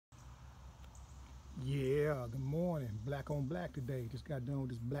black on black today. Just got done with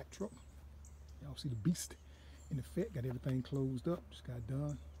this black truck. Y'all see the beast in effect. Got everything closed up. Just got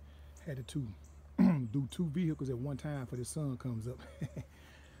done. Had to do 2 vehicles at one time for the sun comes up.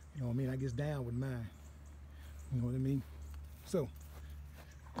 You know what I mean? I gets down with mine. You know what I mean? So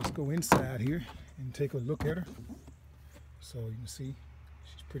let's go inside here and take a look at her. So you can see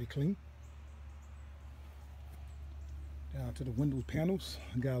she's pretty clean. Down to the window panels.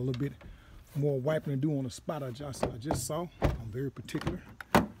 I got a little bit more wiping to do on the spot I just saw. I'm very particular.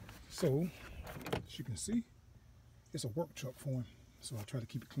 So as you can see, it's a work truck for him. So I try to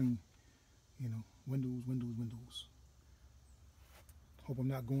keep it clean. You know, windows, windows, windows. Hope I'm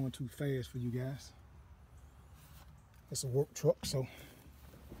not going too fast for you guys. It's a work truck, so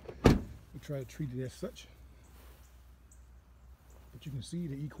we try to treat it as such. But you can see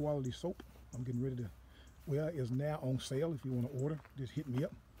the E-Quality soap. I'm getting ready to, well, is now on sale. If you want to order, just hit me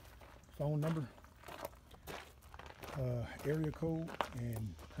up. Phone number, area code,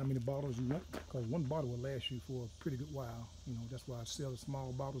 and how many bottles you want. Because one bottle will last you for a pretty good while. You know, that's why I sell the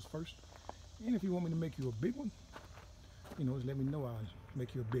small bottles first. And if you want me to make you a big one, you know, just let me know. I'll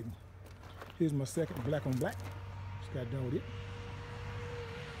make you a big one. Here's my second black on black. Just got done with it.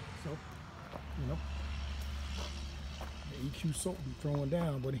 So, you know, the EQ soap be throwing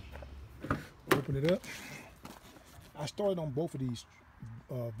down, buddy. Open it up. I started on both of these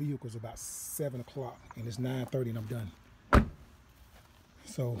vehicles about 7 o'clock, and it's 9:30, and I'm done.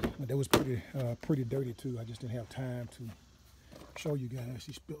 So, but that was pretty dirty too. I just didn't have time to show you guys.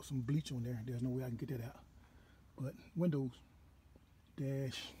 She spilled some bleach on there. There's no way I can get that out. But windows,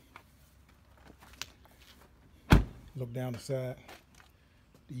 dash, look down the side.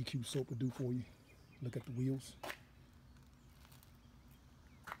 The EQ soap will do for you. Look at the wheels.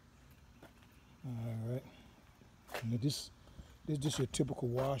 All right. And this is just your typical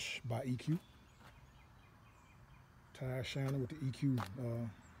wash by EQ. Tire shiner with the EQ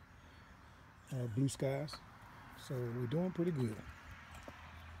blue skies. So we're doing pretty good.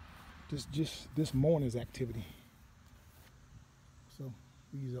 This morning's activity. So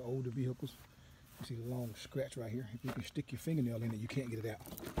these are older vehicles. You see the long scratch right here. If you can stick your fingernail in it, you can't get it out.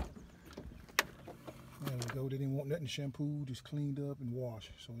 There we go. They didn't want nothing shampooed, just cleaned up and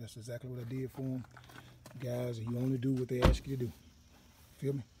washed. So that's exactly what I did for them. Guys, you only do what they ask you to do.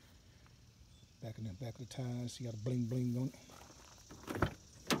 Feel me? Back of the tires, see how the bling bling on it.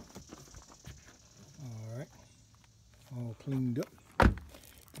 All right, all cleaned up.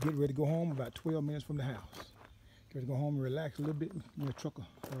 Get ready to go home. About 12 minutes from the house. Get ready to go home and relax a little bit. Get a truck a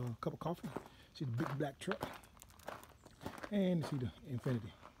cup of coffee. See the big black truck, and see the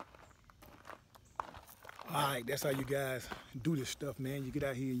Infiniti. All right, that's how you guys do this stuff, man. You get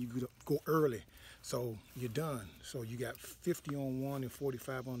out here and you go early, so you're done. So you got 50 on one and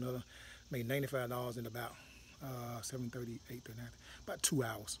 45 on the other. Made $95 in about 7:30, 8:30, about 2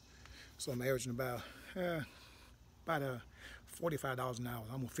 hours. So I'm averaging about $45 an hour.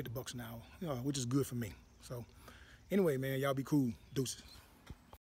 Almost $50 an hour, you know, which is good for me. So anyway, man, y'all be cool. Deuces.